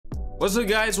What's up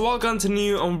guys, welcome to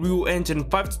new Unreal Engine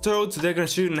 5 tutorial. Today I'm going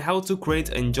to show you how to create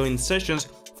and join sessions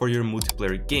for your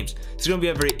multiplayer games. It's going to be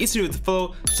a very easy to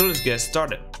follow, so let's get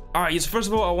started. Alright, so first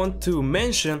of all I want to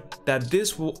mention that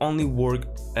this will only work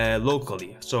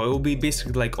locally, so it will be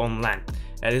basically like on LAN.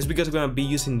 And it's because we're going to be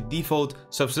using the default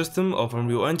subsystem of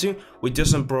Unreal Engine, which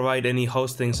doesn't provide any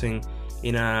hosting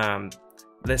in a,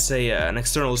 let's say, an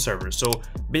external server. So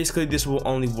basically this will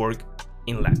only work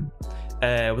in LAN.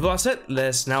 With that said,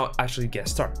 let's now actually get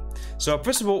started. So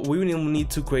first of all, we will need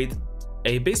to create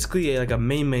basically like a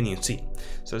main menu scene.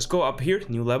 So let's go up here,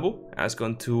 new level, let's go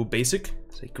into basic,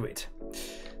 say create.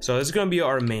 So it's gonna be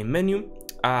our main menu.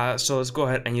 So let's go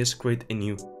ahead and just create a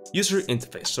new user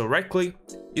interface. So right click,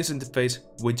 user interface,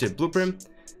 widget blueprint.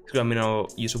 It's gonna be now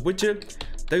user widget.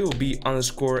 That will be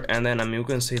underscore, and then we're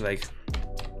gonna say like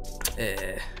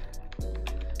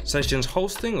sessions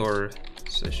hosting or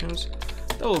sessions.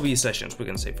 That will be sessions, we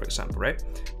can say, for example, right?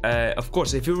 Of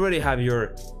course, if you already have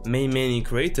your main menu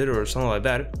created or something like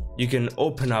that, you can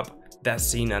open up that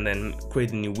scene and then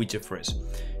create a new widget for us.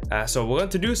 So what we're going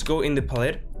to do is go in the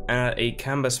palette and add a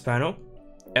canvas panel,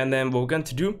 and then what we're going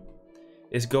to do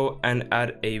is go and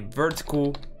add a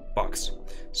vertical box.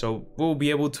 So we'll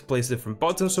be able to place different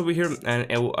buttons over here, and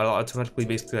it will automatically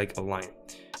basically like align.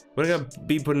 We're going to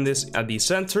be putting this at the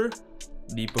center,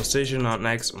 the position on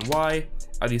X and Y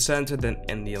at the center, then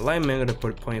in the alignment I'm gonna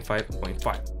put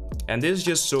 0.5, and this is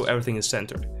just so everything is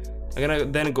centered. I'm gonna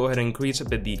then go ahead and increase a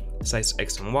bit the size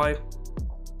X and Y,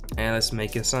 and let's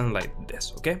make it sound like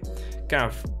this, okay? Kind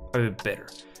of a bit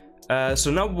better.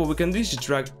 So now what we can do is just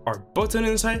drag our button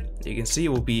inside. You can see it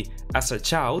will be as a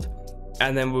child,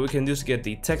 and then what we can do is get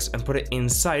the text and put it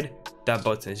inside that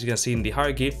button. As you can see in the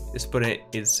hierarchy, it's putting it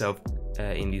itself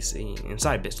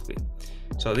inside basically.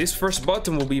 So this first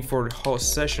button will be for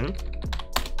host session.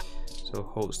 So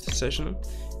host session,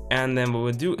 and then what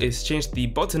we'll do is change the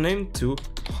button name to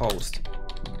host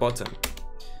button,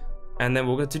 and then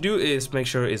what we're going to do is make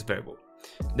sure it's variable.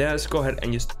 Then let's go ahead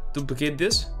and just duplicate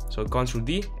this, so Ctrl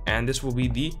D, and this will be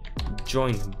the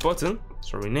join button,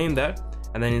 so rename that,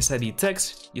 and then inside the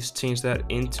text just change that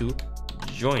into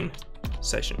join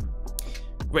session.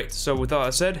 Great. So with all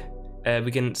that said,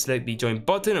 we can select the join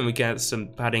button and we can add some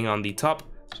padding on the top,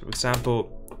 so for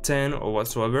example 10 or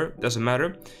whatsoever, doesn't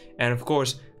matter. And of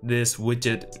course this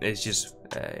widget is just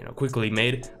quickly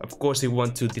made. Of course, if you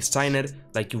want to design it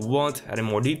like you want, add in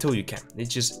more detail, you can.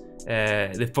 It's just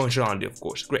the functionality, of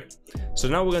course. Great. So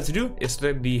now what we're going to do is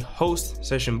select the host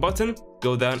session button,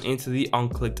 go down into the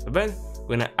onclicked event.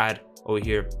 We're going to add over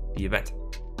here the event.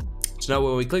 So now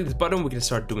when we click this button, we can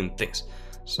start doing things.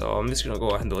 So I'm just going to go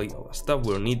ahead and delete all that stuff,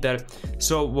 we don't need that.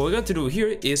 So what we're going to do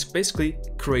here is basically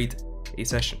create a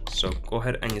session. So go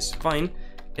ahead and just find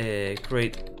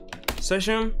create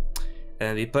session,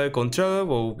 and the player controller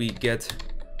will be get,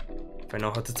 if I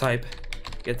know how to type,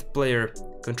 get player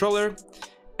controller,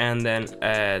 and then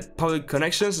public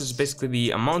connections is basically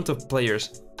the amount of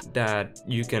players that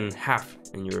you can have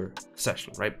in your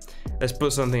session, right? Let's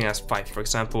put something as 5, for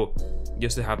example,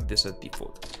 just to have this at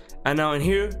default. And now in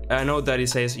here, I know that it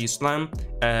says use slam,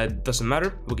 doesn't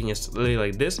matter, we can just leave it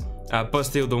like this, but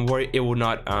still don't worry, it will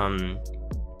not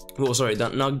well, sorry,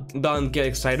 don't get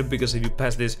excited, because if you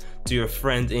pass this to your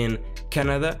friend in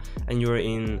Canada and you're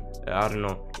in, I don't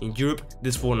know, in Europe,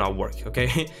 this will not work,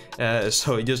 okay?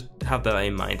 So just have that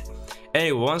in mind.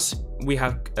 Anyway, once we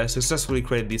have successfully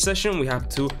created the session, we have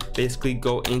to basically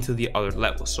go into the other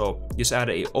level. So just add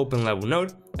a open level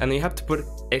node, and then you have to put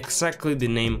exactly the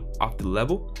name of the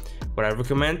level. What I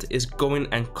recommend is going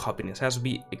and copying it. It has to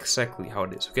be exactly how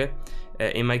it is, okay?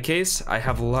 In my case, I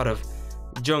have a lot of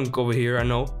junk over here, I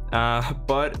know,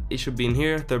 but it should be in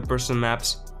here, third person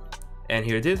maps, and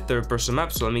here it is, third person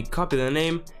maps. So let me copy the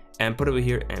name and put it over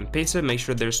here and paste it. Make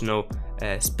sure there's no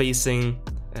spacing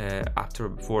after or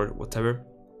before, whatever.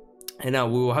 And now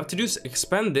we will have to do is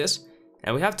expand this,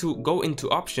 and we have to go into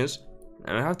options,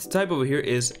 and I have to type over here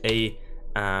is a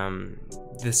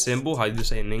the symbol, how do you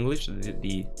say in English,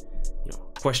 the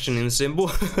questioning symbol,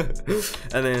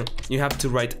 and then you have to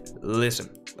write listen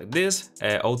like this,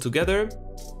 all together,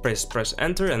 press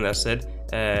enter, and that's it.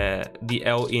 The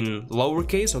L in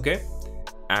lowercase, okay,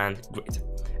 and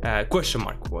great. Question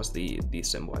mark was the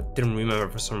symbol, I didn't remember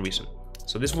for some reason.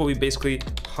 So this will be basically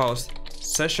host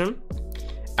session,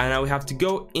 and now we have to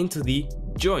go into the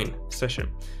join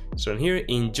session. So in here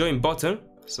in join button,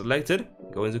 selected,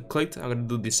 go into clicked, I'm gonna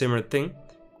do the similar thing,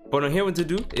 but on here what to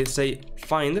do is say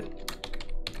find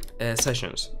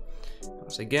sessions.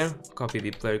 Once again, copy the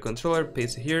player controller,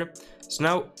 paste it here. So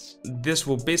now this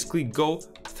will basically go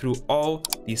through all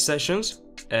these sessions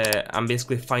and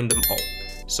basically find them all.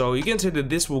 So you can say that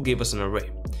this will give us an array.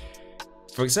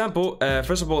 For example,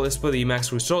 first of all, let's put the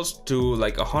max results to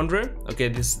like 100. Okay,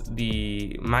 this is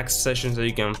the max sessions that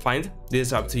you can find. This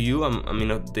is up to you. I mean,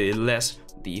 the less,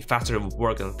 the faster it will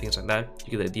work and things like that.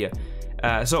 You get the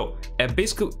idea. So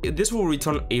basically, this will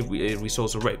return a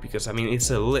results array because I mean it's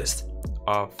a list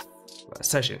of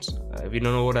sessions. If you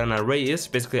don't know what an array is,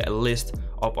 basically a list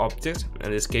of objects.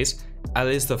 In this case, a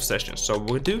list of sessions. So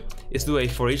what we do is do a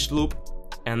for each loop,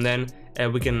 and then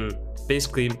we can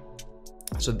basically.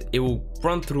 So it will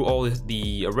run through all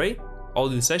the array, all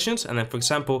the sessions, and then for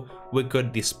example we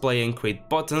could display and create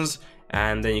buttons,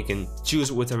 and then you can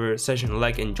choose whatever session you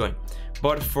like and join.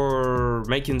 But for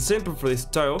making it simple for this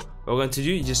tutorial, what we're going to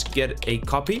do is just get a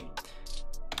copy,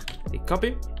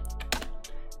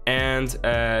 and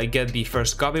get the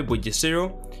first copy, which is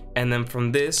 0, and then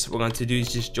from this we're going to do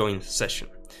is just join session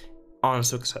on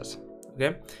success.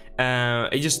 Okay,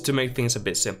 just to make things a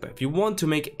bit simpler. If you want to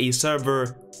make a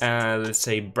server, let's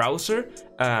say browser,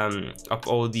 of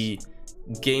all the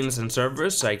games and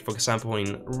servers, like for example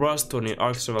in Rust or in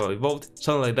Ark Survival Evolved,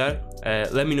 something like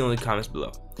that, let me know in the comments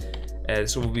below.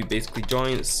 So we'll be basically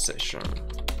join session.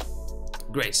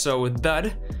 Great, so with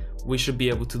that, we should be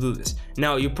able to do this.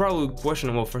 Now you're probably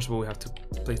questioning, well, first of all we have to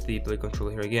place the play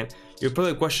controller here again. You're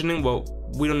probably questioning, well,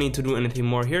 we don't need to do anything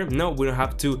more here. No, we don't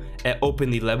have to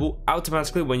open the level.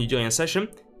 Automatically when you join a session,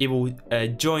 it will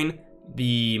join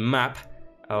the map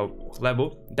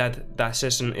level that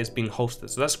session is being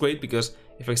hosted. So that's great because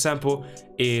if, for example,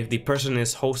 if the person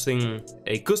is hosting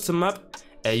a custom map,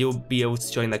 you'll be able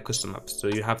to join that custom map. So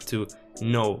you have to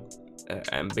know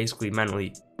and basically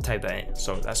manually type that in.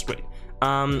 So that's great.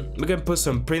 We can put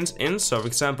some prints in. So for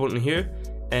example in here,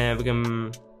 we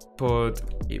can put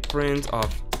a print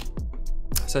of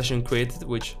session created,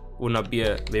 which will not be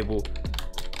able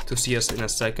to see us in a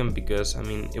second because I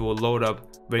mean it will load up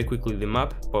very quickly the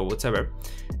map, but whatever.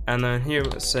 And then here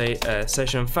let's say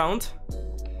session found.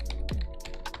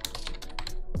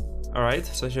 All right,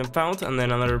 session found, and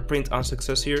then another print on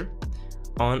success here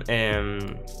on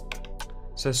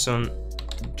session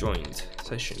joined.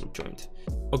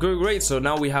 Okay, great. So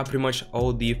now we have pretty much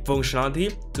all the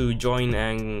functionality to join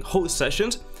and host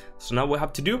sessions. So now what we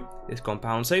have to do is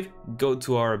compound save, go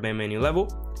to our main menu level,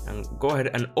 and go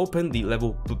ahead and open the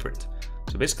level blueprint.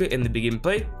 So basically in the begin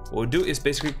play, what we'll do is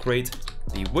basically create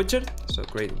the widget. So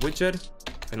create widget,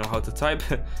 I know how to type.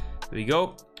 There we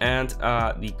go. And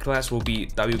the class will be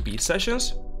WB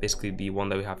sessions, basically the one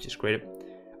that we have just created.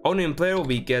 Owning player will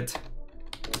be get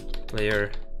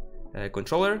player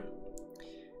controller.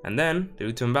 And then the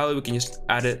return value, we can just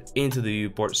add it into the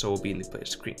viewport, so it will be in the player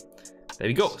screen. There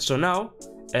we go. So now,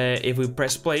 if we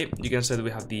press play, you can see that we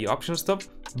have the option stuff.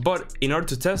 But in order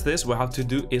to test this, what we have to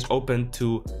do is open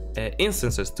two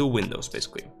instances, two windows,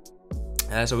 basically.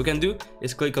 So what we can do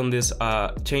is click on this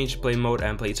change play mode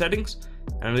and play settings.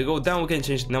 And when we go down, we can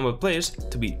change the number of players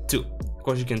to be 2. Of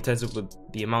course, you can test it with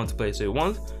the amount of players you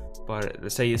want, but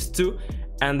let's say it's 2.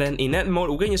 And then in net mode,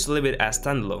 we can just leave it as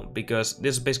standalone because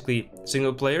this is basically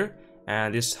single player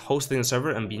and this hosting a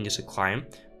server and being just a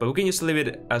client. But we can just leave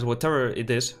it as whatever it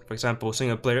is, for example,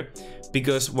 single player,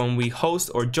 because when we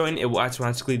host or join, it will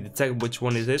automatically detect which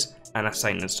one it is and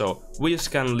assign it. So we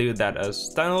just can leave that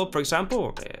as standalone, for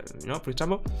example,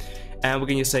 and we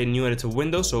can just say new editor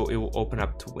window, so it will open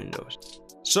up to windows.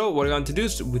 So what I'm going to do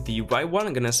is with the right one,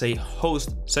 I'm gonna say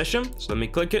host session. So let me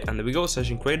click it, and there we go,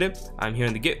 session created. I'm here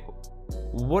in the gate.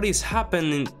 What is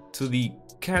happening to the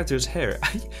character's hair?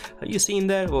 Are you seeing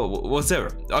that? Well, whatever.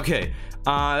 Okay,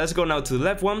 let's go now to the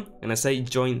left one, and I say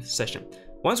join session.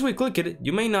 Once we click it,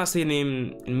 you may not see an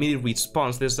immediate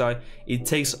response. This it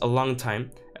takes a long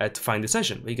time to find the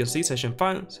session. But you can see session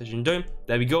found, session join.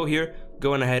 There we go here,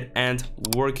 going ahead and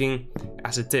working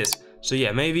as it is. So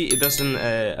yeah, maybe it doesn't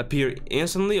appear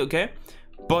instantly, okay?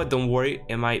 But don't worry,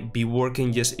 it might be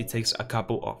working, just it takes a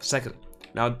couple of seconds.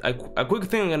 Now, a quick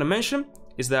thing I'm gonna mention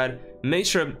is that make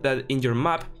sure that in your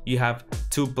map you have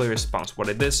 2 player spawns. What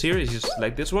it does here is just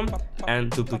select this one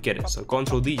and duplicate it. So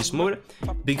Ctrl D, just move it,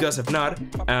 because if not,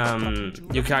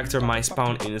 your character might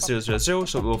spawn in 000,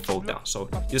 so it will fall down. So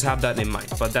just have that in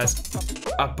mind. But that's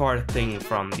a part thing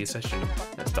from the session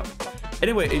stuff.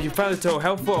 Anyway, if you found the tutorial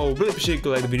helpful, I would really appreciate if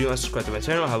you like the video and subscribe to my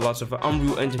channel. I have lots of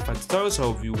Unreal Engine 5 tutorials,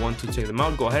 so if you want to check them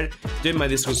out, go ahead, join my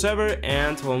Discord server,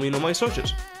 and follow me on my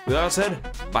socials. With that said,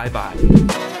 bye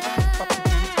bye.